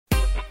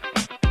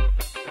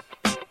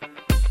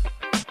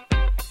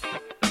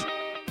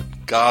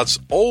God's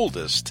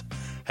oldest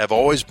have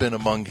always been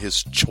among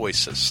his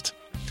choicest.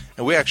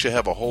 And we actually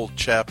have a whole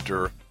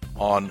chapter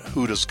on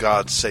Who Does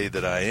God Say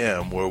That I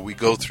Am, where we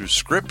go through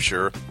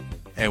Scripture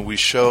and we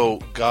show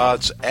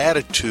God's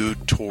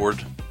attitude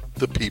toward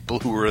the people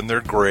who are in their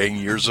graying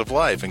years of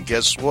life. And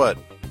guess what?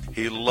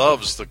 He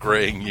loves the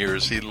graying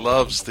years. He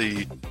loves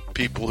the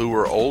people who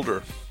are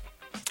older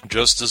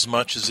just as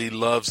much as he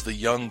loves the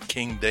young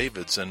King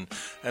Davids. And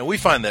we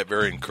find that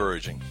very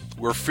encouraging.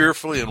 We're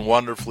fearfully and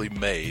wonderfully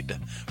made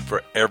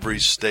for every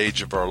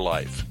stage of our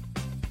life.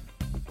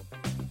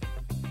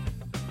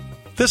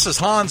 This is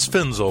Hans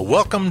Finzel.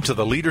 Welcome to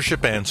the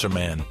Leadership Answer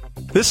Man.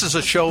 This is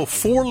a show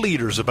for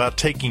leaders about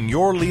taking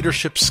your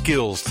leadership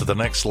skills to the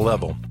next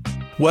level.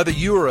 Whether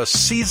you are a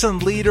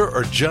seasoned leader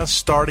or just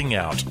starting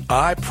out,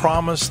 I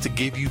promise to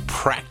give you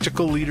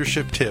practical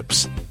leadership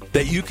tips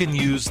that you can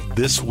use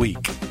this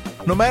week.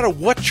 No matter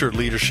what your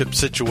leadership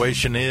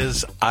situation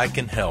is, I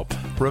can help.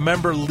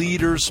 Remember,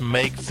 leaders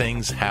make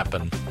things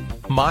happen.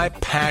 My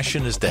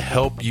passion is to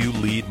help you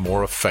lead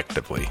more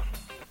effectively.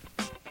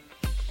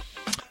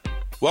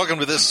 Welcome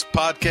to this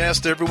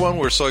podcast, everyone.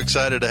 We're so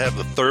excited to have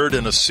the third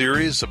in a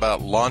series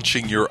about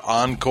launching your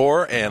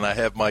encore, and I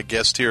have my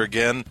guest here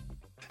again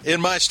in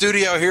my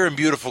studio here in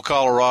beautiful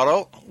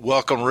Colorado.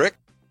 Welcome, Rick.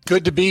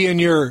 Good to be in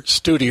your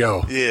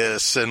studio.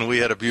 Yes, and we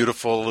had a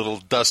beautiful little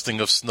dusting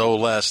of snow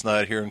last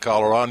night here in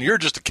Colorado. And you're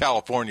just a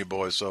California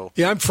boy, so.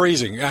 Yeah, I'm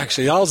freezing,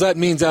 actually. All that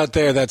means out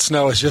there, that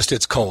snow, is just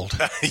it's cold.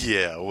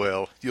 Yeah,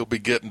 well, you'll be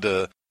getting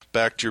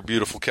back to your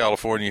beautiful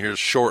California here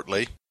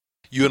shortly.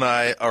 You and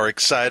I are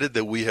excited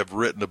that we have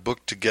written a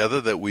book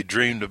together that we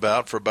dreamed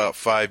about for about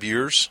 5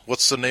 years.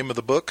 What's the name of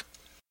the book?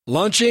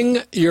 Launching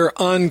Your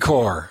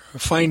Encore,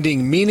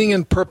 Finding Meaning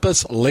and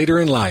Purpose Later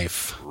in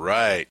Life.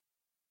 Right.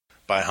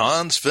 By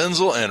Hans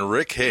Finzel and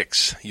Rick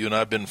Hicks. You and I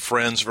have been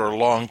friends for a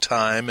long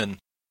time, and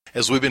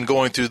as we've been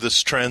going through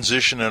this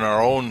transition in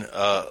our own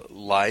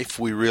life,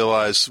 we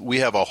realize we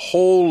have a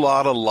whole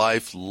lot of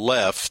life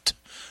left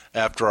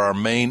after our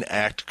main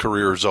act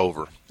career is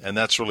over. And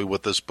that's really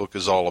what this book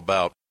is all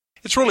about.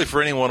 It's really for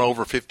anyone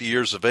over 50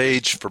 years of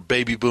age, for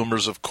baby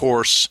boomers, of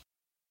course,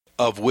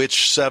 of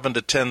which 7,000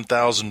 to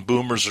 10,000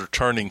 boomers are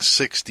turning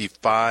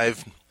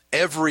 65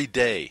 every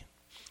day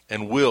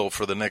and will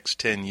for the next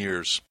 10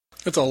 years.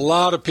 It's a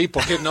lot of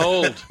people getting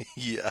old.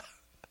 Yeah.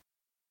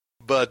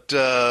 But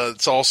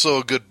it's also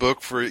a good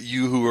book for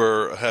you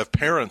who have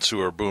parents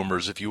who are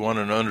boomers if you want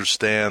to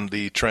understand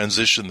the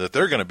transition that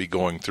they're going to be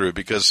going through,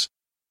 because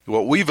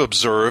what we've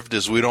observed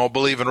is we don't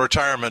believe in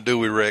retirement, do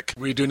we, Rick?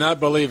 We do not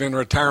believe in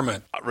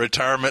retirement.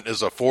 Retirement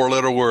is a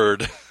 4-letter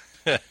word.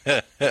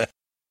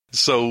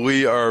 So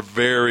we are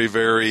very,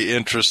 very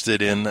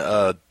interested in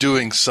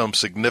doing some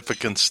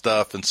significant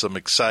stuff and some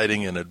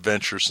exciting and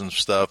adventuresome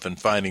stuff and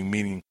finding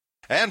meaning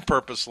and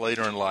purpose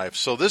later in life.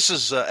 So this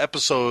is an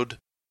episode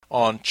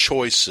on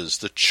choices,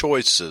 the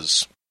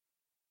choices.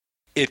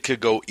 It could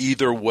go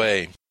either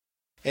way.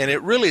 And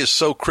it really is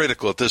so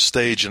critical at this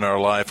stage in our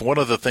life. One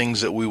of the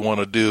things that we want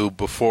to do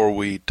before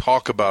we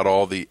talk about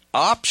all the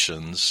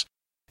options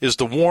is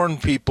to warn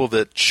people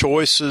that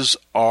choices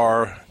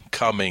are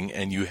coming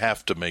and you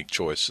have to make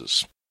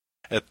choices.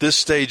 At this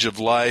stage of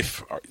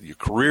life, your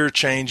career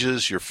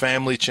changes, your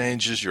family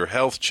changes, your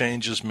health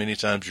changes, many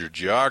times your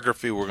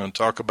geography. We're going to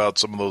talk about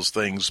some of those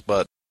things.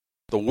 But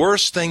the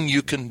worst thing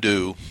you can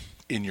do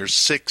in your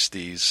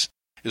 60s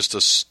is to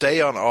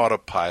stay on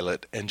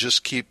autopilot and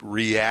just keep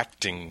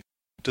reacting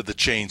to the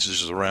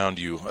changes around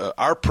you.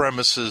 Our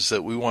premise is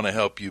that we want to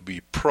help you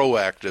be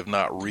proactive,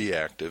 not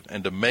reactive,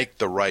 and to make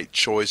the right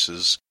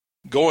choices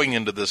going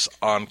into this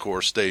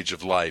encore stage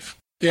of life.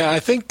 Yeah,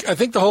 I think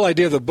the whole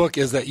idea of the book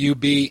is that you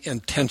be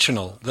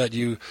intentional, that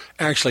you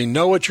actually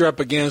know what you're up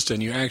against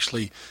and you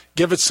actually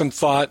give it some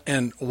thought.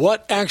 And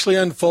what actually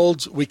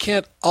unfolds, we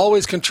can't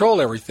always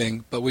control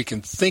everything, but we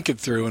can think it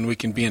through and we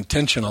can be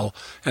intentional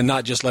and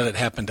not just let it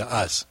happen to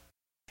us.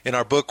 In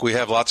our book, we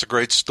have lots of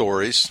great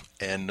stories,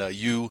 and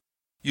you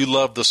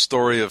love the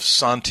story of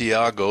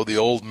Santiago, the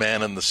old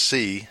man in the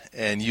sea,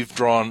 and you've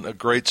drawn a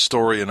great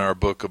story in our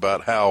book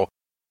about how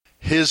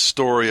his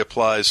story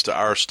applies to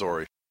our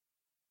story.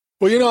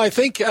 Well, I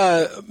think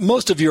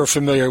most of you are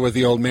familiar with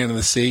The Old Man in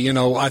the Sea.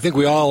 I think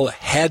we all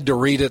had to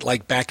read it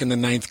like back in the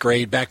 9th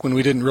grade, back when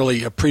we didn't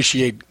really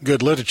appreciate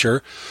good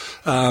literature.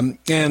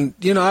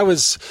 It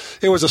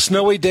was a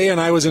snowy day, and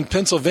I was in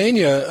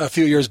Pennsylvania a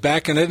few years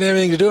back, and I didn't have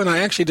anything to do, and I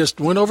actually just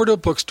went over to a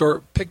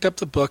bookstore, picked up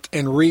the book,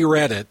 and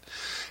reread it.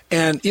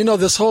 And,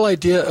 this whole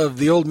idea of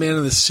The Old Man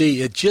in the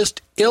Sea, it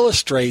just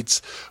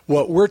illustrates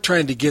what we're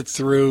trying to get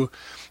through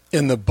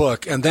in the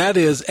book, and that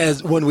is,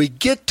 as when we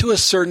get to a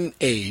certain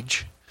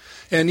age.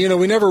 And,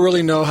 we never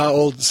really know how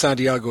old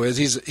Santiago is.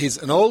 He's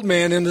an old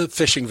man in the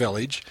fishing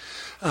village.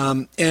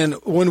 And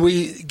when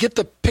we get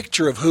the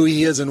picture of who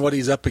he is and what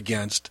he's up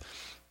against,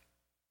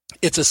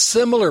 it's a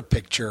similar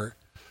picture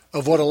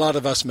of what a lot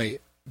of us may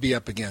be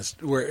up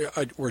against.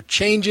 We're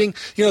changing.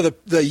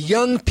 The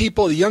young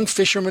people, the young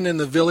fishermen in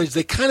the village,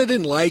 they kind of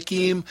didn't like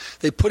him.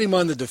 They put him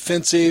on the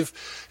defensive.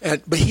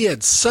 But he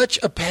had such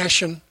a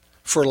passion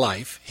for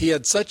life. He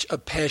had such a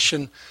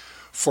passion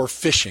for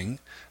fishing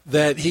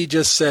that he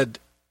just said,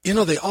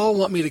 they all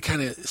want me to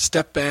kind of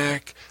step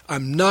back.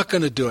 I'm not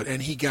going to do it.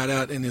 And he got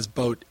out in his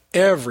boat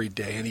every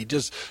day, and he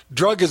just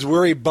drug his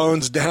weary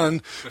bones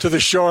down to the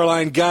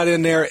shoreline, got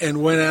in there,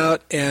 and went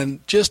out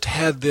and just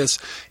had this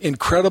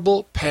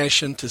incredible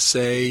passion to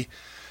say,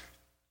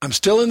 I'm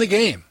still in the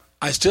game.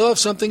 I still have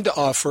something to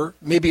offer.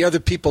 Maybe other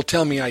people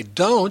tell me I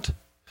don't,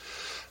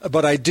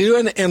 but I do.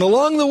 And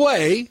along the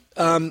way,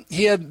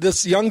 he had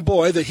this young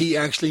boy that he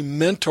actually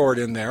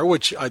mentored in there,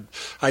 which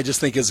I just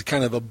think is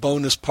kind of a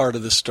bonus part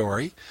of the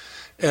story.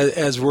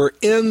 As we're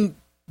in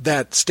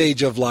that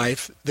stage of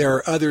life, there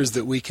are others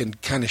that we can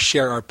kind of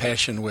share our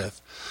passion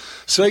with.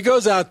 So he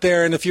goes out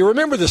there, and if you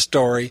remember the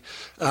story,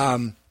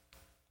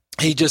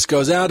 he just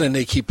goes out and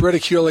they keep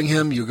ridiculing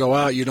him. You go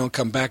out, you don't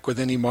come back with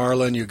any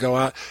marlin. You go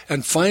out,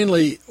 and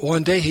finally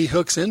one day he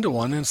hooks into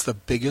one, and it's the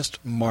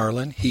biggest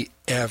marlin he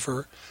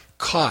ever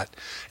caught.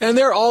 And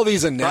there are all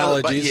these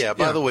analogies.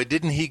 By the way,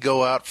 didn't he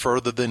go out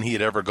further than he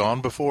had ever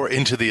gone before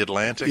into the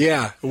Atlantic?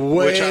 Yeah,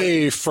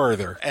 way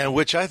further. And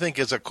which I think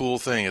is a cool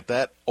thing. At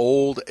that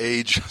old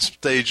age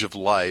stage of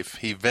life,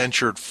 he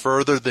ventured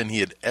further than he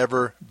had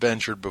ever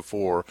ventured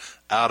before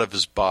out of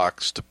his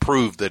box to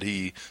prove that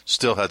he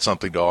still had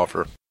something to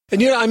offer.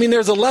 And,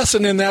 there's a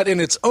lesson in that in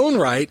its own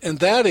right, and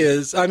that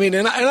is, and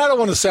I don't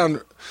want to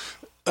sound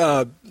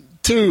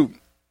too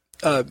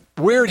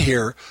weird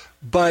here,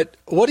 but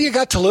what do you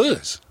got to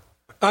lose?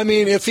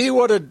 If he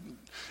would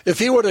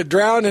have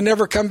drowned and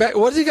never come back,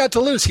 what has he got to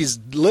lose? He's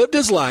lived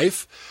his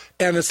life,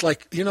 and it's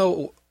like,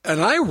 and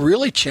I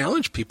really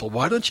challenge people,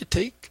 why don't you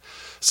take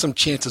some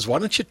chances? Why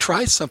don't you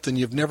try something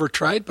you've never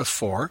tried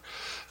before?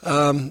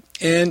 And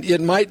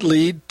it might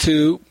lead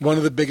to one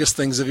of the biggest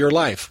things of your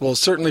life. Well,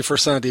 certainly for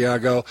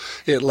Santiago,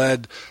 it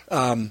led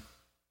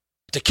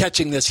to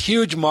catching this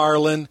huge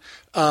marlin.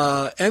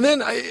 And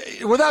then,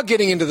 without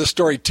getting into the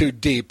story too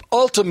deep,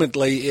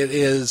 ultimately it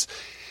is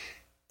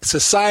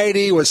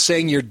society was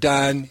saying you're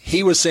done.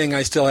 He was saying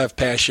I still have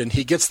passion.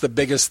 He gets the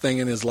biggest thing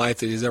in his life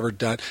that he's ever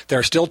done. There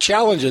are still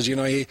challenges.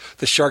 The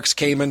sharks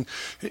came and,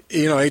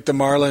 ate the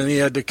marlin, and he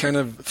had to kind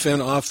of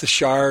fend off the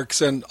sharks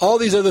and all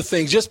these other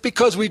things. Just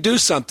because we do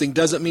something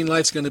doesn't mean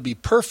life's going to be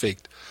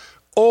perfect.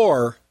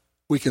 Or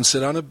we can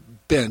sit on a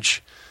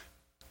bench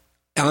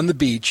on the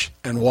beach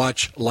and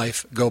watch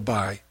life go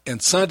by.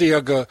 And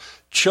Santiago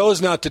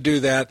chose not to do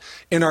that.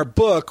 In our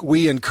book,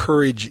 we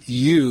encourage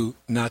you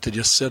not to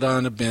just sit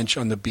on a bench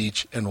on the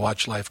beach and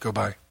watch life go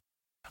by.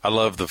 I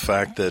love the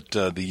fact that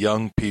the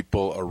young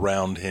people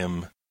around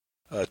him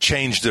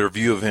changed their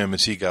view of him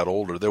as he got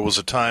older. There was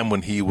a time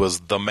when he was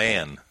the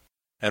man.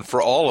 And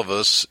for all of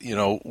us,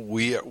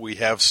 we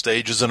have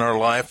stages in our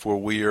life where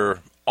we are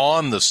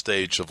on the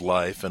stage of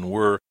life and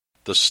we're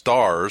the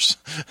stars,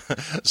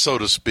 so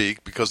to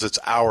speak, because it's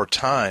our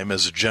time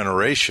as a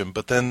generation.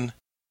 But then,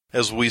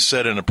 as we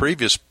said in a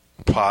previous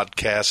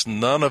podcast,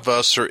 none of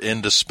us are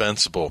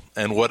indispensable.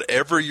 And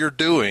whatever you're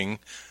doing,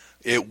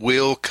 it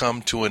will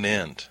come to an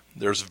end.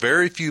 There's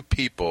very few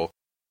people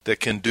that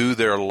can do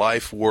their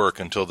life work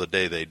until the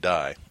day they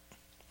die.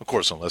 Of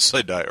course, unless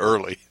they die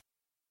early.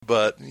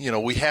 But,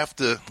 we have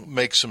to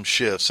make some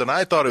shifts. And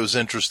I thought it was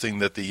interesting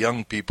that the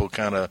young people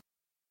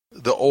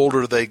the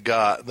older they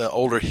got, the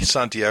older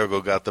Santiago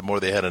got, the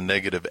more they had a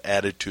negative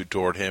attitude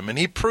toward him. And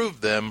he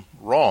proved them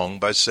wrong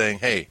by saying,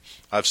 hey,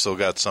 I've still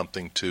got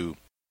something to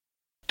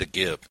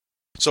give.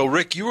 So,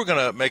 Rick, you were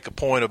going to make a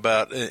point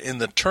about, in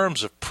the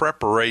terms of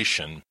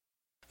preparation,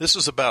 this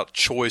is about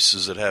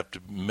choices that have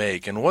to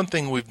make. And one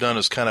thing we've done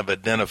is kind of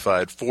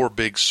identified 4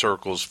 big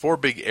circles, 4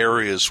 big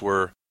areas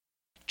where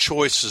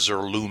choices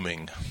are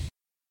looming.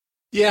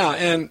 Yeah,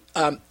 and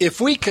if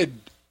we could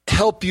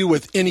help you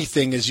with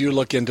anything as you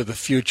look into the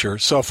future.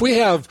 So if we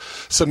have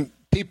some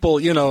people,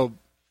 in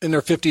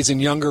their 50s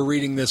and younger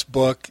reading this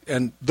book,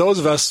 and those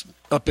of us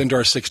up into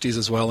our 60s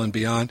as well and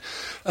beyond,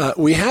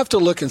 we have to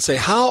look and say,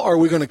 how are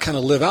we going to kind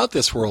of live out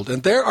this world?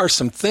 And there are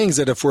some things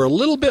that if we're a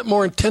little bit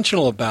more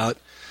intentional about,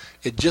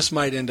 it just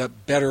might end up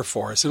better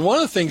for us. And one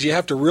of the things you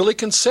have to really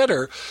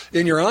consider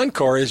in your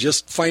encore is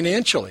just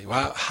financially.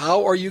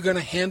 How are you going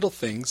to handle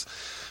things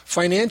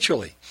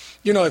financially?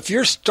 If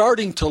you're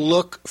starting to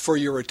look for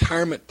your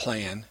retirement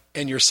plan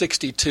and you're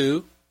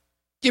 62,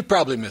 you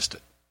probably missed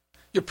it.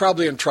 You're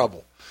probably in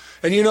trouble.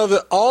 And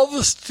that all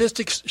the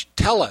statistics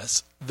tell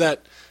us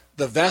that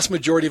the vast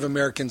majority of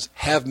Americans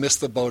have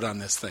missed the boat on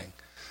this thing.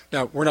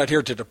 Now, we're not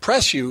here to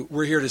depress you.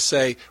 We're here to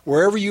say,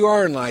 wherever you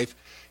are in life,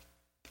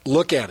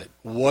 look at it.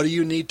 What do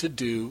you need to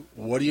do?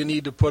 What do you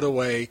need to put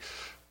away?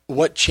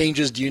 What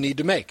changes do you need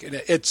to make? And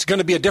it's going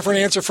to be a different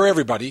answer for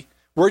everybody.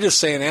 We're just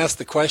saying, ask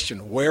the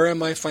question, where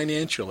am I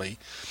financially?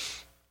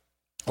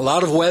 A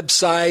lot of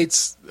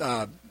websites,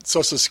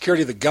 Social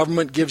Security, the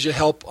government gives you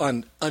help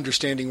on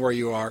understanding where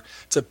you are.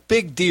 It's a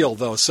big deal,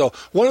 though. So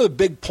one of the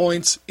big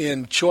points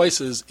in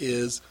choices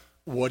is,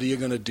 what are you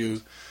going to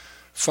do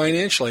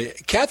financially?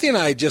 Kathy and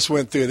I just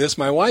went through this.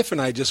 My wife and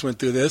I just went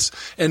through this,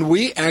 and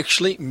we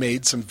actually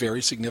made some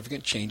very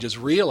significant changes,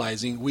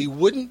 realizing we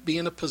wouldn't be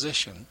in a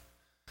position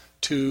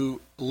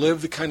to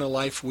live the kind of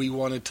life we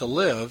wanted to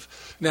live.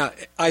 Now,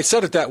 I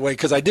said it that way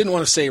because I didn't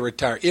want to say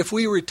retire. If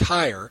we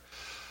retire,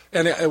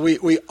 and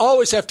we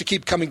always have to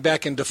keep coming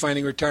back and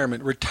defining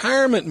retirement.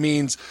 Retirement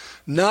means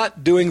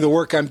not doing the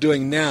work I'm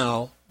doing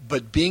now,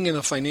 but being in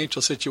a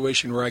financial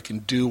situation where I can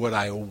do what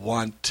I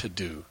want to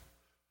do.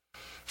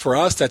 For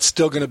us, that's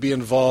still going to be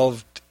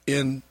involved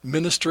in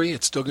ministry.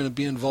 It's still going to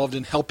be involved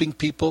in helping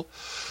people.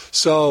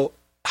 So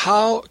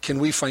how can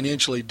we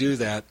financially do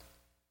that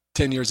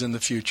 10 years in the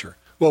future?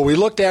 Well, we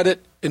looked at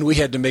it, and we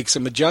had to make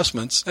some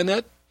adjustments, and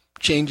that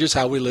changes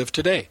how we live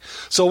today.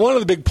 So one of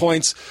the big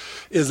points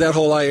is that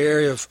whole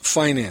area of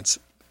finance.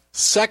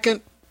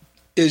 Second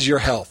is your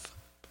health.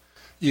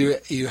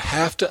 You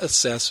have to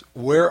assess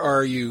where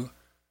are you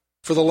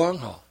for the long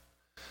haul.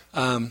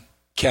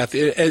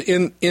 Kathy,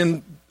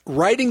 in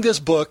writing this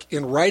book,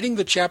 in writing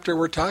the chapter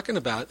we're talking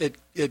about,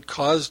 it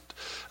caused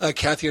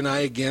Kathy and I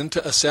again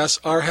to assess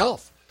our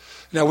health.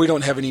 Now, we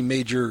don't have any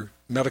major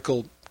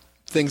medical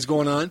things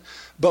going on,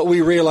 but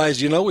we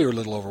realized, we were a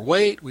little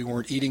overweight. We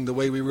weren't eating the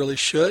way we really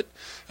should.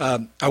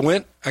 I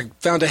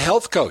found a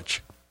health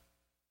coach.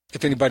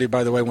 If anybody,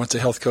 by the way, wants a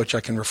health coach,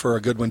 I can refer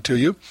a good one to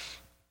you.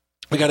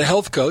 I got a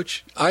health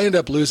coach. I ended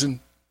up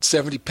losing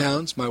 70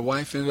 pounds. My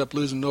wife ended up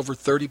losing over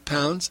 30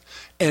 pounds,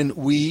 and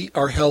we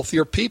are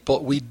healthier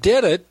people. We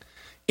did it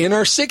in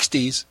our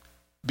 60s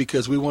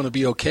because we want to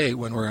be okay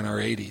when we're in our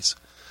 80s.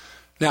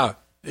 Now,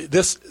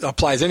 this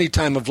applies any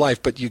time of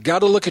life, but you got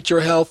to look at your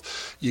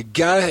health. You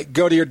got to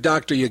go to your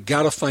doctor. You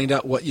got to find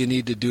out what you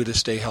need to do to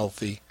stay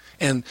healthy.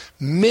 And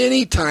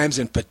many times,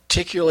 and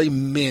particularly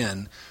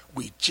men,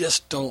 we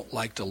just don't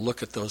like to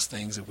look at those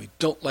things, and we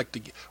don't like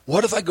to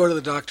what if I go to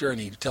the doctor and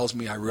he tells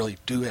me I really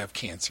do have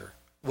cancer?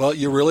 Well,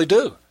 you really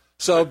do.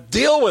 So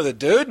deal with it,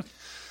 dude.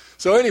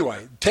 So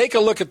anyway, take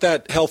a look at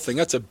that health thing.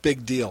 That's a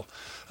big deal.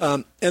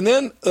 And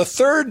then the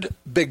third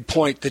big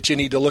point that you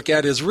need to look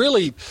at is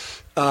really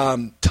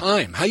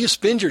time, how you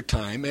spend your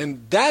time.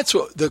 And that's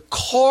what the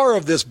core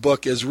of this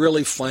book is,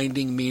 really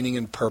finding meaning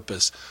and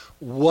purpose.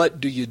 What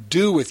do you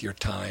do with your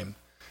time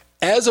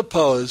as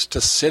opposed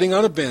to sitting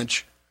on a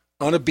bench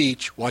on a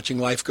beach watching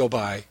life go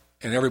by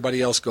and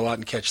everybody else go out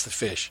and catch the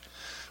fish?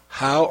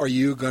 How are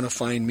you going to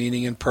find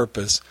meaning and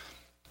purpose?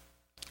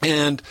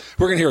 And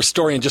we're going to hear a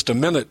story in just a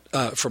minute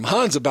from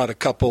Hans about a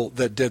couple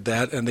that did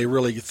that, and they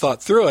really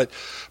thought through it.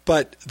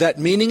 But that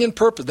meaning and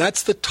purpose,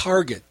 that's the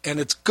target. And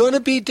it's going to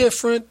be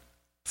different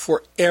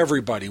for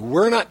everybody.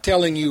 We're not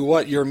telling you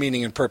what your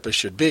meaning and purpose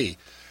should be.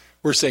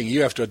 We're saying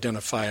you have to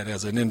identify it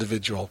as an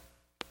individual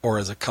or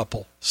as a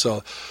couple.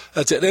 So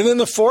that's it. And then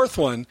the fourth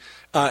one,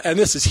 and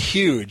this is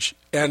huge,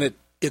 and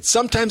it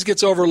sometimes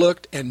gets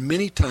overlooked, and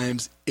many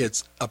times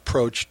it's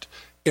approached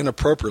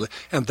inappropriately,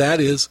 and that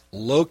is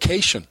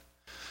location.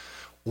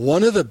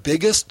 One of the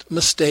biggest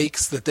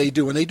mistakes that they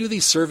do when they do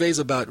these surveys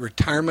about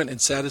retirement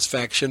and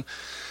satisfaction,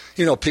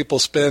 people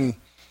spend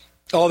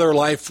all their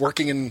life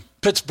working in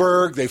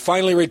Pittsburgh. They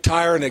finally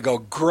retire and they go,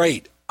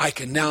 great, I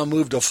can now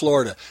move to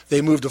Florida.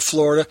 They move to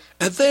Florida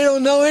and they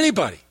don't know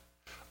anybody.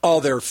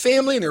 All their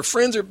family and their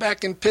friends are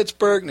back in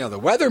Pittsburgh. Now the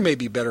weather may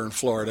be better in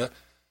Florida.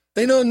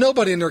 They know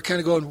nobody, and they're kind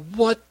of going,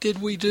 what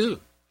did we do?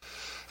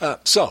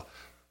 So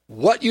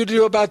what you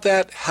do about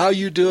that, how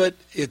you do it,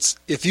 it's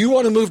if you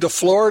want to move to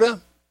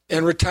Florida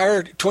and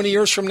retire 20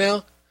 years from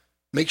now,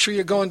 make sure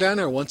you're going down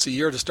there once a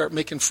year to start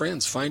making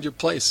friends, find your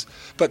place.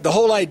 But the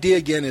whole idea,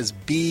 again, is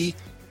be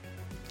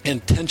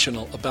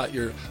intentional about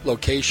your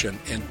location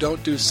and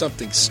don't do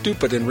something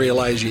stupid and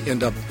realize you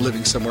end up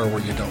living somewhere where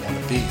you don't want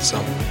to be. So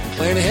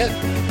plan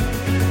ahead.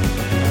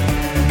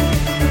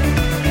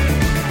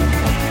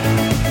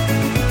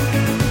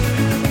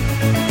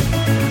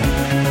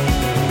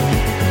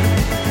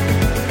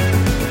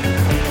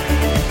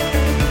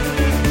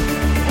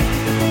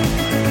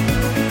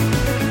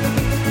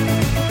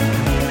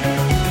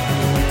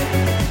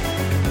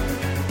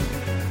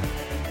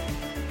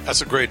 That's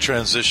a great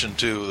transition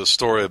to the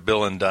story of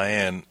Bill and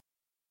Diane.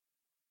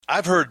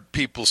 I've heard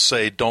people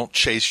say don't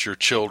chase your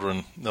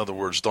children. In other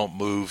words, don't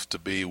move to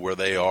be where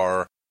they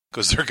are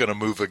because they're going to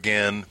move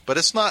again. But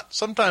it's not.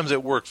 Sometimes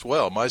it works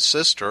well. My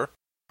sister,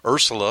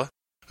 Ursula,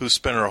 who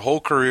spent her whole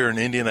career in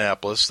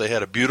Indianapolis, they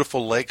had a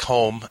beautiful lake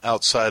home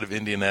outside of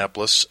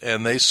Indianapolis,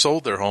 and they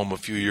sold their home a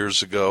few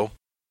years ago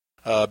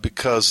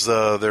because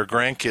their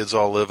grandkids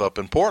all live up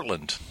in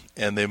Portland.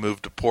 And they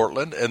moved to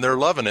Portland, and they're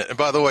loving it. And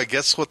by the way,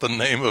 guess what the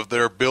name of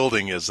their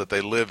building is that they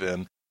live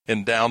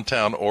in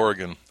downtown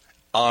Oregon?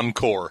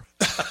 Encore.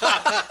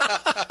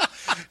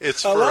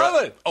 It's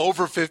for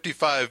over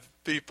 55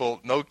 people,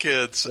 no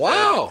kids.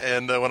 Wow.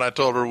 And when I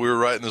told her we were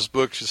writing this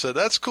book, she said,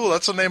 that's cool.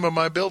 That's the name of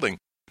my building.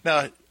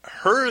 Now,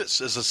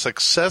 hers is a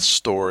success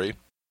story.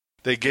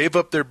 They gave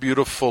up their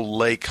beautiful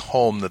lake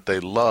home that they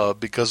love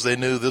because they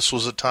knew this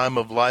was a time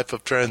of life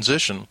of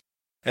transition.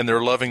 And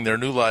they're loving their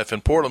new life in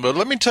Portland. But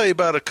let me tell you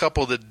about a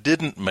couple that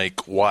didn't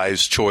make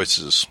wise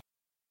choices.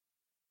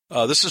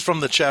 This is from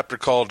the chapter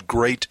called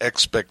Great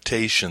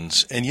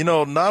Expectations. And,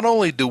 not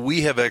only do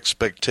we have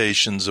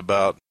expectations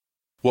about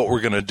what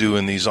we're going to do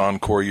in these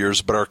encore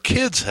years, but our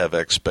kids have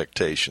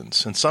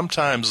expectations, and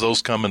sometimes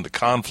those come into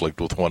conflict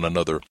with one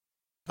another.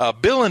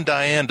 Bill and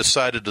Diane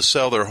decided to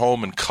sell their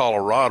home in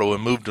Colorado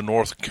and move to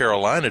North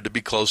Carolina to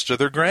be close to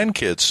their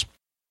grandkids.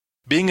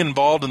 Being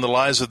involved in the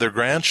lives of their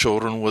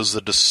grandchildren was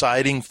the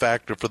deciding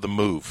factor for the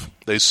move.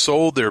 They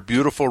sold their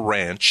beautiful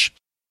ranch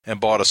and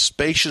bought a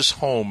spacious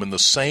home in the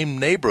same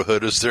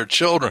neighborhood as their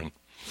children.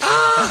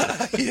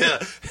 Yeah.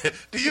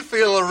 Do you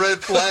feel a red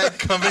flag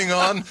coming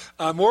on?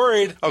 I'm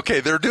worried. Okay,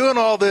 they're doing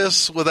all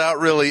this without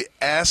really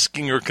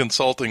asking or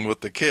consulting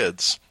with the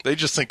kids. They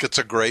just think it's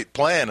a great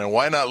plan, and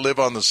why not live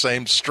on the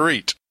same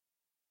street?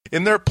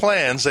 In their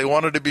plans, they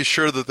wanted to be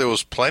sure that there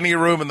was plenty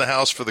of room in the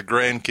house for the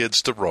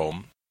grandkids to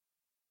roam.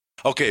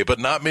 Okay, but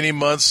not many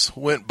months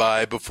went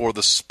by before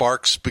the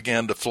sparks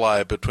began to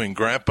fly between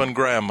Grandpa and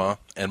Grandma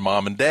and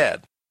Mom and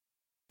Dad.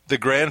 The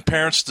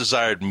grandparents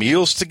desired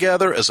meals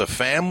together as a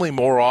family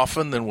more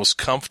often than was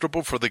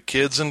comfortable for the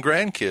kids and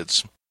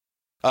grandkids.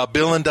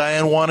 Bill and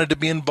Diane wanted to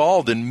be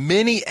involved in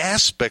many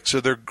aspects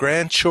of their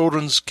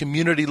grandchildren's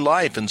community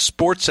life and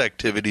sports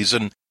activities,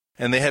 and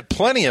they had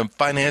plenty of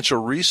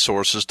financial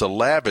resources to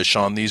lavish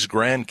on these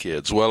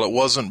grandkids. Well, it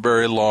wasn't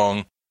very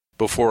long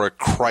before a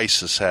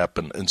crisis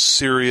happened and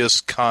serious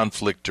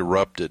conflict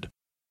erupted.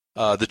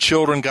 The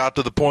children got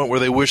to the point where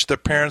they wished their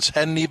parents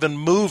hadn't even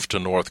moved to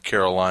North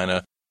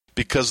Carolina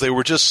because they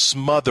were just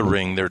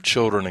smothering their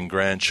children and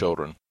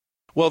grandchildren.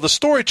 Well, the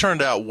story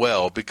turned out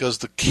well because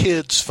the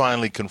kids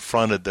finally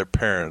confronted their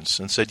parents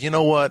and said, you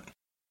know what,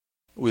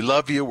 we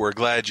love you, we're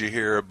glad you're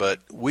here, but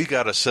we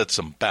got to set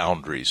some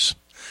boundaries,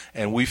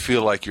 and we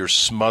feel like you're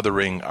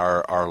smothering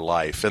our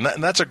life. And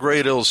that's a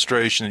great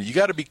illustration. You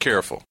got to be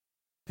careful.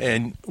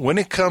 And when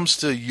it comes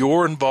to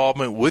your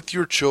involvement with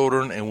your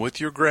children and with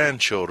your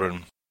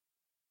grandchildren,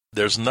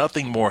 there's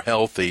nothing more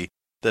healthy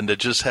than to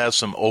just have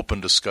some open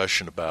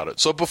discussion about it.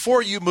 So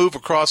before you move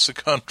across the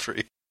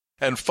country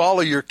and follow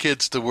your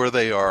kids to where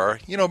they are,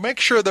 make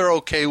sure they're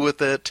okay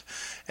with it.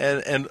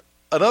 And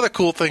another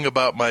cool thing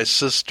about my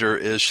sister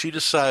is she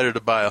decided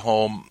to buy a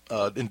home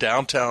in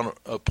downtown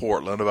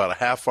Portland, about a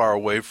half hour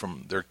away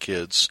from their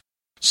kids.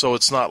 So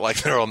it's not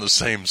like they're on the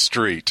same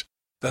street.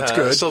 That's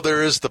good. So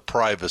there is the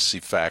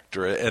privacy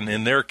factor, and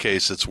in their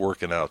case, it's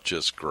working out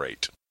just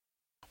great.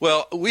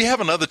 Well, we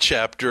have another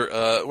chapter.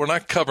 We're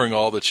not covering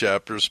all the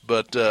chapters,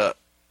 but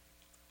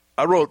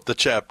I wrote the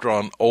chapter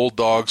on Old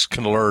Dogs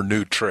Can Learn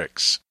New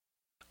Tricks.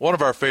 One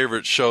of our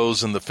favorite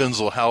shows in the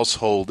Finzel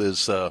household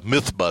is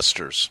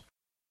Mythbusters.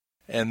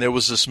 And there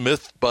was this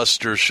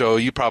Mythbusters show,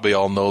 you probably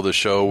all know the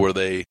show, where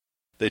they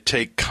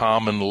take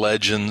common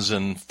legends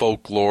and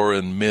folklore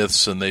and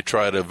myths and they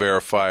try to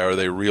verify are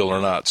they real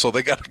or not. So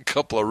they got a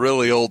couple of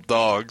really old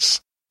dogs.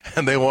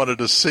 And they wanted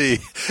to see.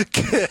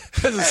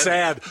 This is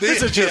sad.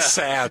 This is just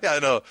sad. Yeah, I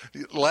know.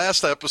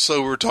 Last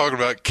episode we were talking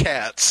about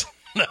cats.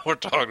 Now we're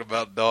talking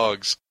about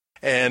dogs.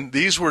 And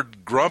these were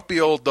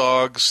grumpy old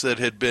dogs that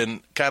had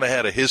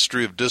had a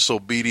history of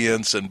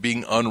disobedience and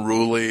being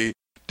unruly,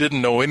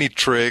 didn't know any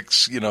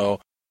tricks,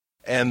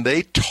 And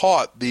they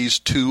taught these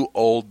two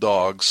old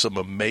dogs some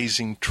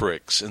amazing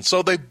tricks. And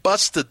so they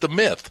busted the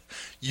myth.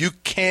 You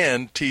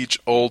can teach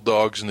old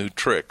dogs new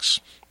tricks.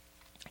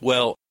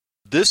 Well,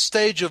 this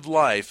stage of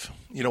life,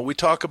 we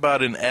talk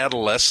about in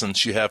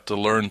adolescence, you have to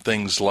learn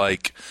things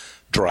like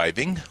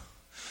driving.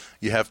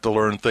 You have to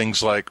learn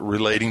things like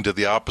relating to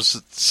the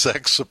opposite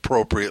sex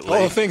appropriately.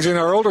 All the things in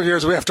our older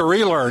years we have to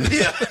relearn.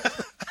 Yeah.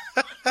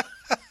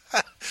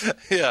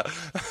 Yeah.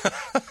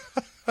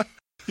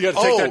 You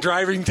got to take that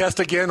driving test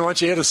again once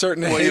you hit a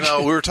certain age. Well,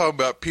 we were talking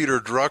about Peter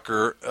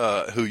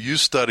Drucker, who you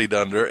studied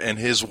under, and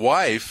his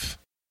wife,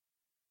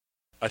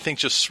 I think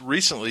just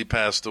recently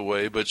passed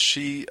away, but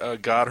she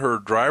got her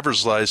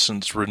driver's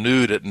license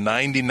renewed at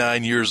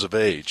 99 years of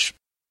age.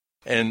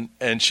 And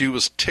she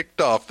was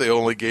ticked off they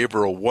only gave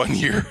her a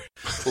 1-year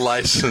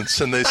license.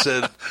 And they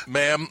said,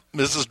 ma'am,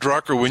 Mrs.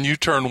 Drucker, when you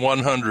turn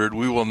 100,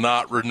 we will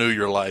not renew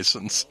your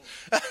license.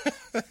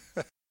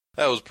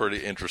 That was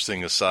pretty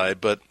interesting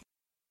aside. But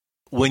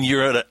when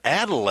you're an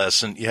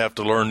adolescent, you have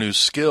to learn new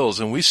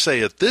skills. And we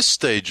say at this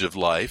stage of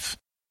life,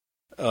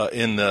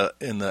 in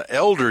the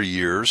elder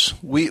years,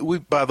 we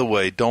by the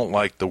way don't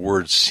like the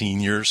word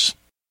seniors,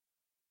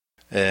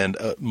 and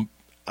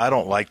I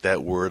don't like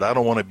that word. I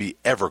don't want to be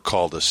ever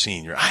called a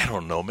senior. I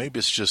don't know. Maybe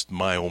it's just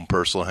my own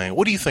personal hang.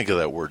 What do you think of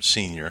that word,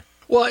 senior?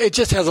 Well, it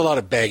just has a lot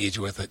of baggage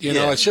with it.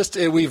 It's just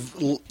we've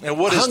and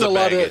what is the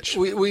baggage?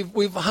 We've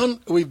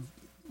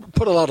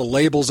put a lot of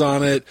labels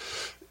on it.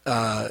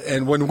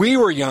 And when we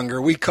were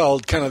younger, we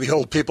called kind of the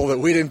old people that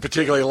we didn't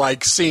particularly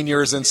like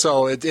seniors, and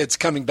so it's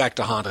coming back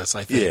to haunt us,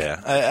 I think.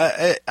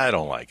 Yeah, I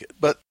don't like it.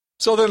 But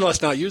so then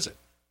let's not use it.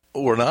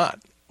 We're not.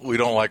 We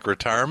don't like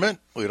retirement.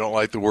 We don't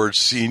like the word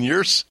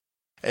seniors.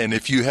 And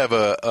if you have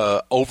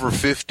a over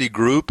 50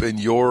 group in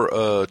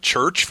your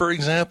church, for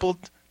example,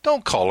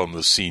 don't call them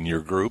the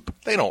senior group.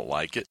 They don't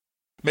like it.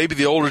 Maybe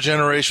the older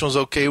generation was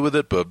okay with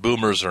it, but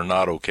boomers are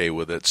not okay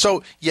with it.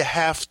 So you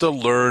have to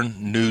learn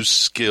new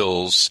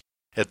skills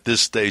at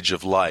this stage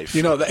of life.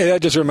 You know,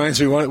 that just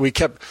reminds me,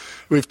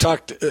 we've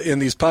talked in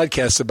these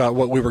podcasts about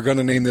what we were going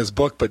to name this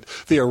book, but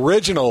the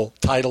original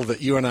title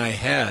that you and I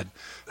had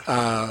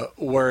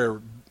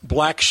were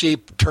Black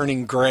Sheep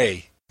Turning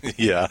Gray.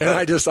 Yeah. And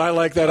I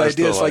like that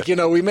idea. It's like,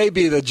 we may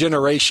be the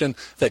generation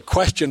that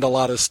questioned a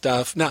lot of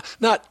stuff. Now,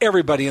 not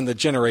everybody in the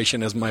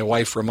generation, as my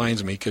wife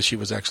reminds me, because she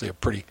was actually a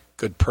pretty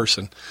good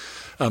person,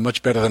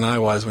 much better than I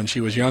was when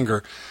she was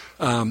younger.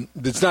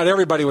 It's not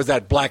everybody was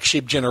that black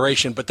sheep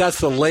generation, but that's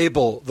the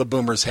label the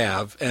boomers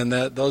have, and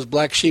that those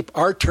black sheep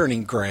are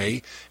turning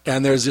gray,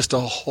 and there's just a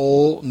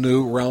whole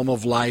new realm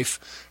of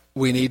life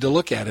we need to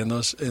look at in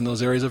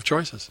those areas of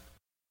choices.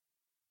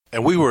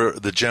 And we were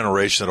the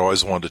generation that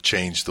always wanted to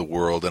change the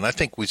world, and I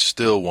think we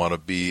still want to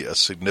be a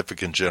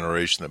significant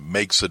generation that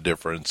makes a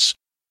difference.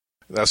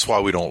 That's why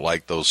we don't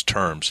like those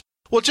terms.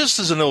 Well, just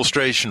as an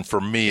illustration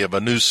for me of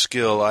a new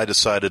skill I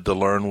decided to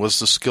learn was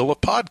the skill of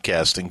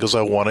podcasting, because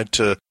I wanted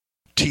to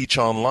teach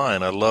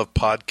online. I love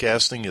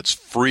podcasting. It's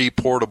free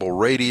portable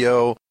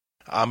radio.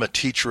 I'm a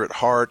teacher at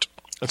heart.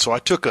 And so I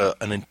took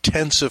an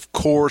intensive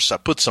course. I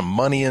put some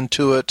money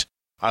into it.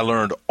 I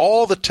learned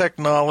all the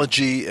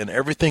technology and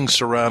everything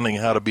surrounding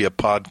how to be a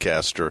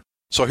podcaster.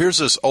 So here's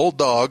this old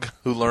dog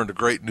who learned a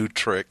great new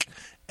trick,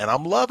 and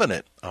I'm loving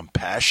it. I'm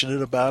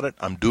passionate about it.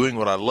 I'm doing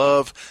what I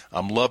love.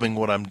 I'm loving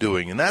what I'm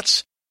doing. And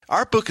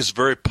our book is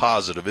very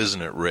positive,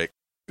 isn't it, Rick?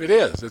 It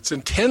is. It's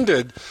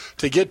intended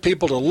to get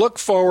people to look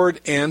forward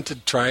and to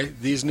try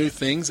these new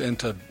things and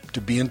to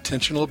be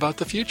intentional about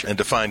the future. And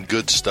to find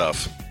good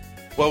stuff.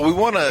 Well, we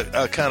want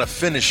to kind of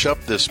finish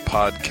up this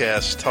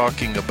podcast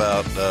talking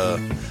about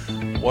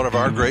one of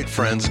our great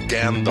friends,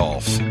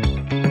 Gandalf.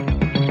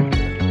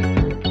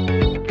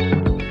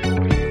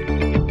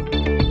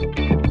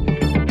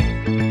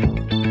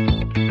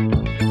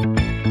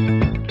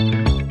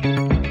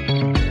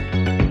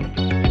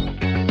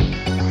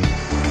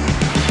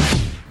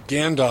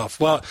 Gandalf.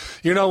 Well,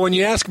 when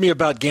you ask me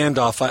about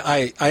Gandalf,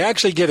 I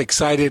actually get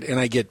excited and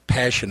I get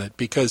passionate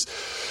because,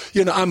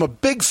 I'm a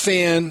big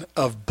fan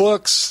of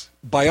books,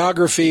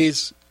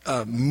 biographies,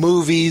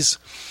 movies,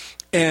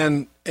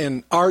 and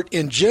art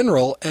in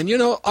general. And,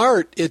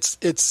 art,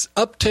 it's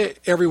up to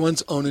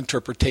everyone's own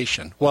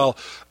interpretation. Well,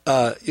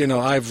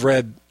 I've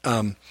read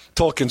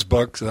Tolkien's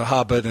books, The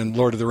Hobbit and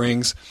Lord of the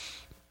Rings.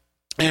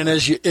 And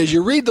as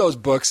you read those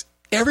books,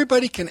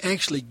 everybody can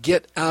actually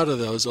get out of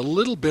those a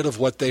little bit of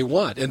what they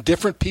want, and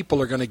different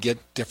people are going to get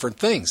different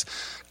things.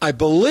 I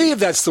believe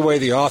that's the way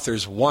the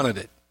authors wanted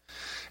it.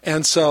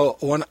 And so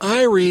when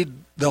I read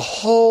the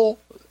whole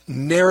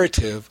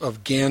narrative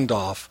of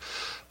Gandalf,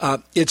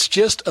 it's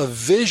just a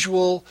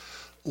visual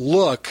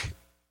look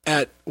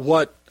at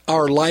what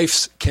our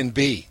lives can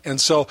be. And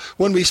so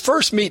when we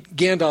first meet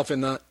Gandalf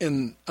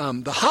in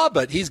The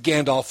Hobbit, he's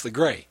Gandalf the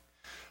Grey,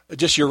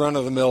 just your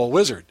run-of-the-mill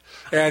wizard.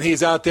 And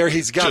he's out there.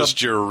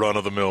 Just your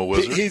run-of-the-mill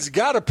wizard. He's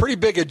got a pretty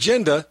big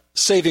agenda,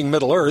 saving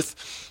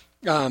Middle-earth.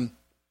 And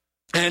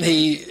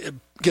he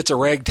gets a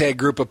ragtag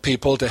group of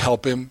people to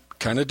help him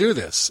kind of do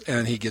this.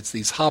 And he gets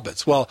these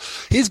hobbits. Well,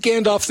 he's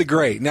Gandalf the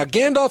Grey. Now,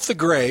 Gandalf the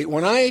Grey,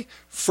 when I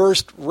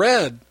first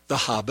read The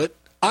Hobbit,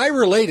 I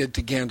related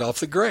to Gandalf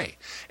the Grey.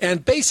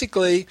 And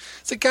basically,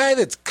 it's a guy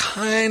that's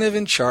kind of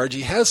in charge.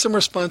 He has some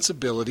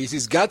responsibilities.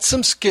 He's got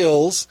some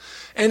skills.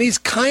 And he's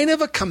kind of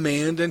a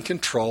command and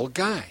control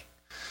guy.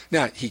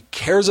 Now, he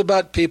cares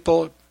about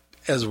people,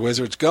 as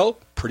wizards go,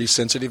 pretty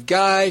sensitive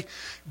guy,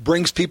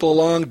 brings people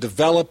along,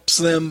 develops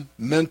them,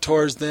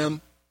 mentors them,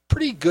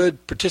 pretty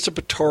good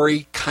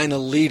participatory kind of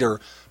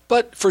leader,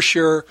 but for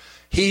sure,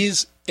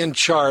 he's in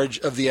charge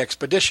of the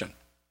expedition,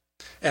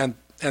 and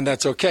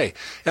that's okay.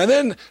 And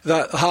then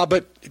the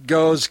Hobbit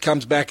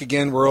comes back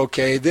again, we're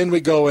okay. Then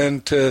we go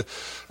into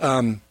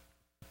the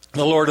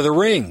Lord of the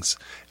Rings,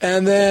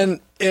 and then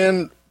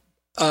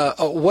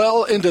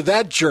well into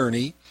that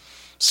journey,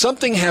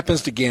 something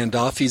happens to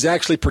Gandalf. He's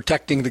actually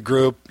protecting the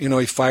group.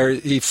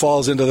 He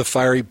falls into the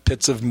fiery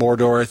pits of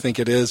Mordor, I think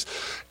it is.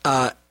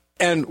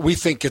 And we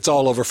think it's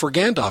all over for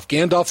Gandalf.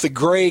 Gandalf the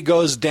Grey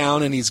goes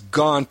down and he's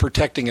gone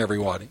protecting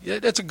everyone.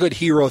 That's a good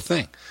hero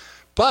thing.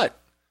 But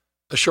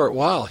a short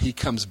while, he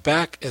comes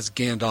back as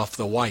Gandalf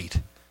the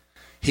White.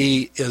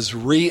 He is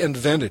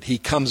reinvented. He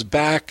comes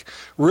back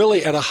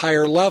really at a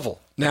higher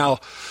level. Now,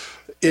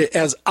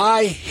 as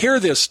I hear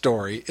this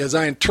story, as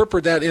I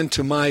interpret that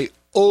into my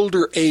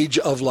older age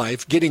of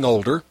life, getting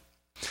older,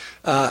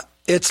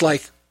 it's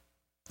like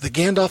the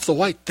Gandalf the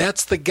White.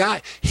 That's the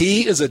guy.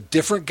 He is a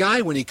different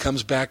guy when he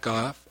comes back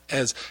off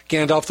as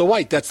Gandalf the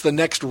White. That's the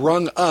next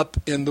rung up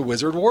in the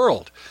wizard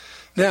world.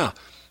 Now,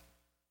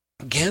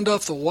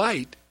 Gandalf the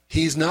White,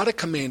 he's not a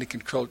command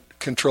and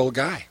control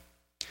guy.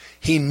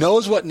 He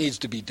knows what needs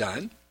to be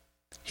done.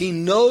 He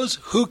knows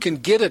who can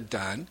get it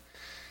done.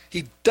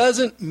 He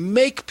doesn't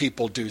make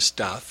people do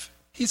stuff.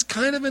 He's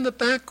kind of in the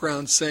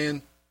background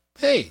saying,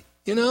 hey,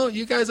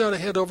 you guys ought to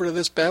head over to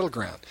this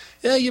battleground.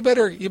 Yeah, you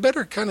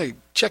better kind of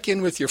check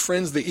in with your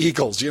friends, the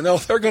Eagles.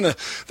 They're gonna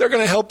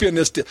help you in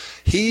this.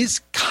 He's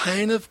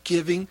kind of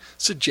giving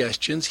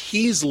suggestions.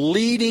 He's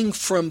leading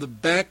from the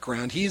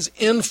background. He's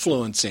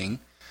influencing,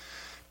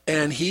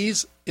 And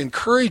he's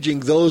encouraging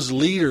those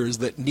leaders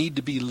that need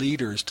to be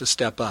leaders to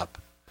step up.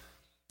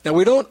 Now,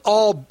 we don't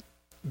all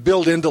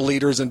build into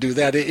leaders and do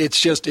that.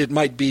 It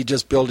might be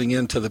just building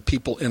into the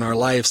people in our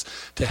lives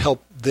to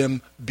help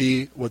them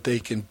be what they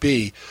can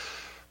be.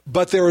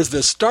 But there is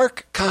this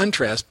stark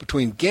contrast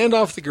between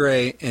Gandalf the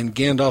Grey and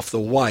Gandalf the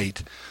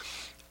White.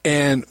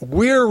 And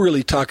we're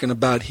really talking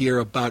about here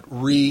about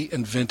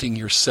reinventing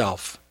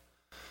yourself.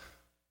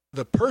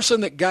 The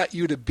person that got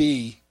you to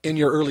be in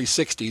your early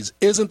 60s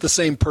isn't the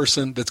same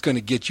person that's going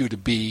to get you to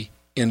be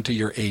into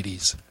your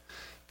 80s.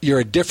 You're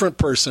a different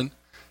person,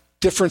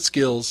 different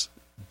skills,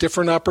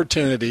 different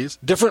opportunities,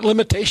 different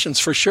limitations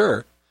for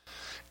sure.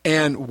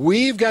 And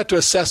we've got to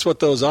assess what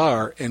those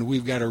are, and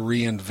we've got to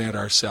reinvent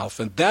ourselves.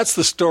 And that's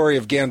the story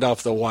of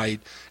Gandalf the White.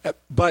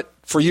 But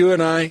for you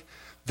and I,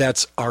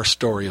 that's our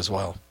story as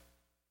well.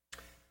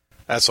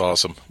 That's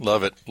awesome.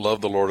 Love it.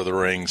 Love the Lord of the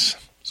Rings.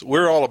 So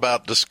we're all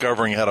about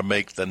discovering how to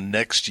make the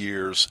next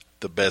years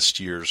the best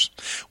years.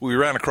 We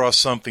ran across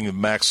something that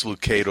Max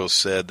Lucado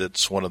said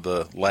that's one of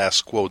the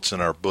last quotes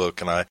in our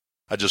book, and I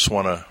just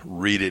want to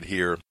read it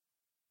here.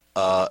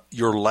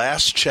 Your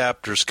last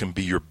chapters can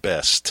be your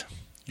best.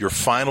 Your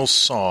final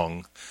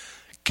song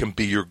can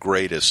be your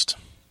greatest.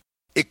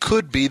 It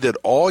could be that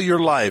all your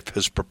life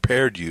has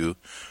prepared you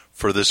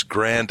for this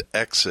grand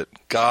exit.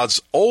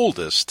 God's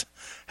oldest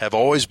have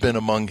always been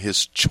among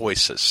his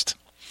choicest.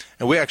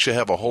 And we actually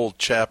have a whole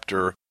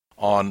chapter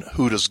on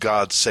Who Does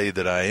God Say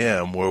That I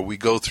Am, where we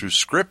go through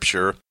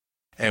Scripture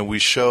and we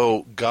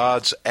show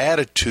God's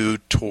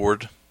attitude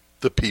toward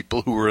the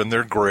people who are in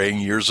their graying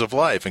years of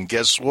life. And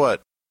guess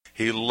what?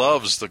 He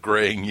loves the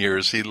graying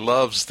years. He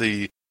loves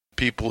the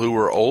people who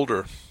are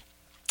older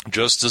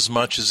just as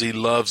much as he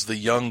loves the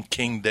young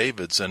King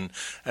Davids. And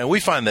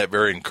we find that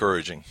very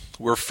encouraging.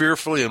 We're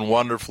fearfully and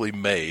wonderfully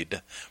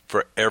made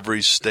for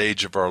every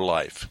stage of our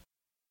life.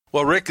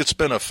 Well, Rick, it's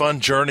been a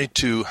fun journey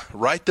to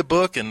write the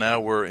book, and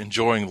now we're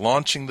enjoying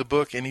launching the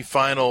book. Any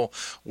final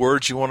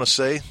words you want to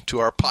say to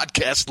our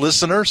podcast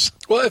listeners?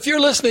 Well, if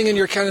you're listening and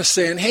you're kind of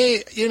saying,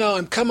 hey,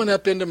 I'm coming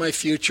up into my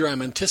future,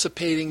 I'm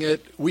anticipating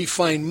it, we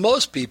find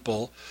most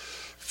people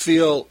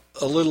feel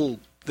a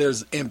little,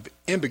 there's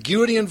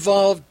ambiguity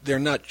involved. They're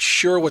not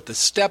sure what the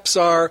steps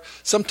are.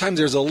 Sometimes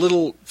there's a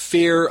little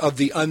fear of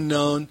the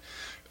unknown.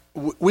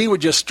 We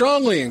would just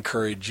strongly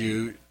encourage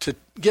you to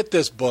get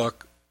this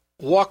book,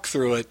 walk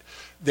through it.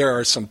 There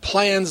are some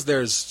plans.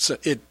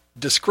 It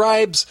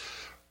describes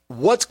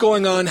what's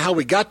going on, how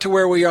we got to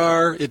where we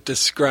are. It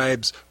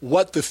describes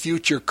what the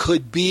future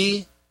could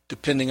be,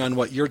 depending on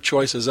what your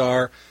choices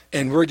are.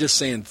 And we're just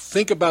saying,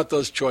 think about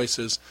those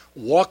choices.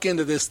 Walk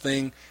into this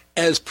thing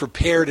as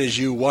prepared as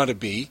you want to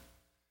be.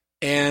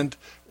 And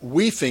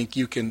we think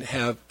you can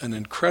have an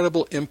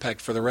incredible impact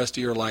for the rest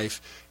of your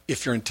life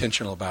if you're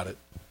intentional about it.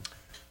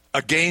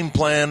 A game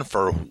plan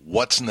for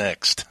what's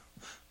next.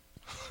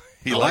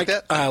 You like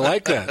that? I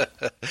like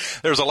that.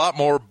 There's a lot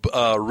more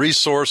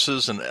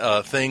resources and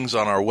things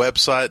on our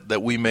website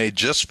that we made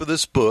just for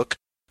this book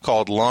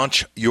called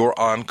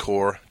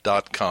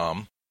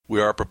LaunchYourEncore.com.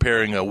 We are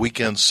preparing a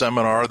weekend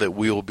seminar that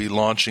we will be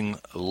launching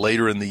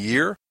later in the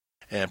year,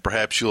 and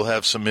perhaps you'll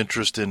have some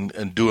interest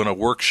in doing a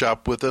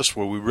workshop with us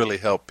where we really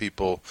help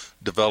people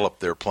develop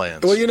their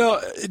plans.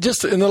 Well,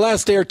 just in the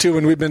last day or two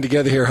when we've been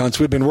together here, Hans,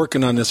 we've been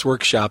working on this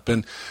workshop,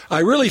 and I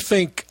really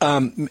think,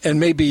 and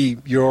maybe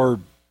your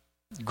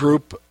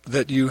group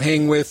that you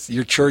hang with,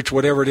 your church,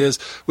 whatever it is,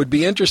 would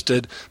be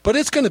interested. But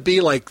it's going to be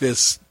like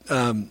this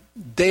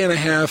day and a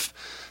half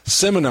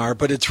seminar,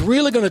 but it's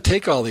really going to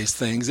take all these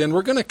things, and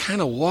we're going to kind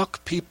of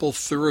walk people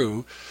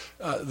through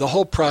the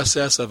whole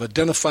process of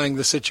identifying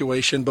the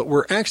situation, but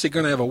we're actually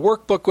going to have a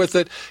workbook with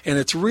it, and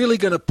it's really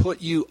going to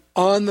put you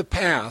on the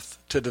path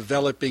to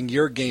developing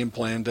your game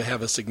plan to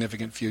have a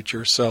significant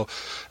future. So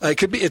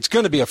it's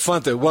going to be a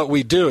fun thing. What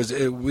we do is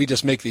we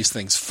just make these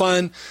things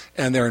fun,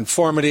 and they're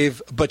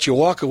informative, but you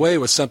walk away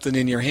with something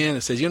in your hand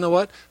that says, you know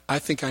what, I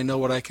think I know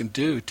what I can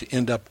do to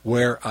end up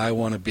where I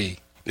want to be.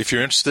 If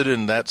you're interested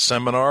in that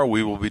seminar,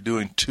 we will be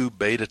doing 2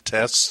 beta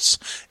tests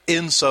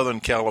in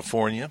Southern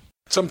California.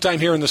 Sometime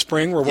here in the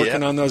spring, we're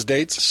working on those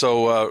dates.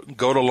 So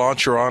go to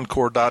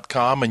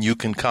LaunchYourEncore.com, and you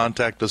can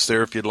contact us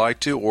there if you'd like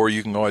to, or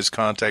you can always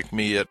contact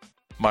me at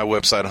my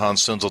website,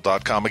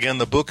 HansFinzel.com. Again,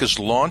 the book is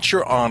Launch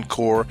Your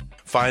Encore,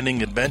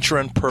 Finding Adventure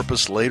and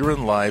Purpose Later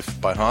in Life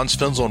by Hans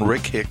Finzel and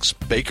Rick Hicks,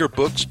 Baker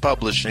Books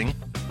Publishing,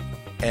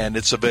 and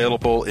it's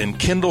available in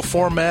Kindle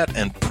format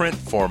and print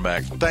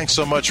format. Thanks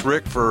so much,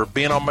 Rick, for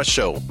being on my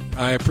show.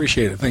 I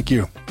appreciate it. Thank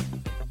you.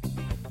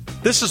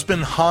 This has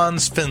been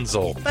Hans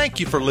Finzel. Thank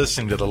you for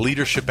listening to the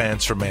Leadership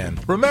Answer Man.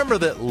 Remember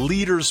that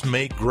leaders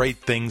make great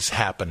things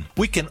happen.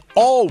 We can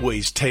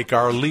always take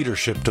our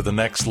leadership to the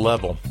next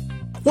level.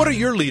 What are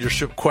your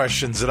leadership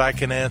questions that I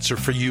can answer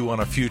for you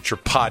on a future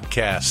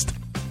podcast?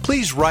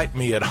 Please write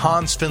me at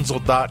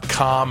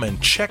hansfinzel.com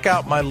and check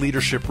out my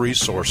leadership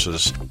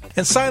resources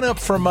and sign up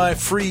for my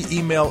free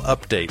email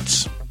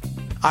updates.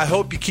 I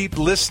hope you keep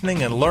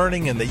listening and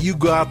learning and that you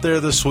go out there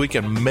this week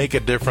and make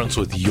a difference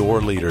with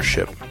your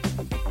leadership.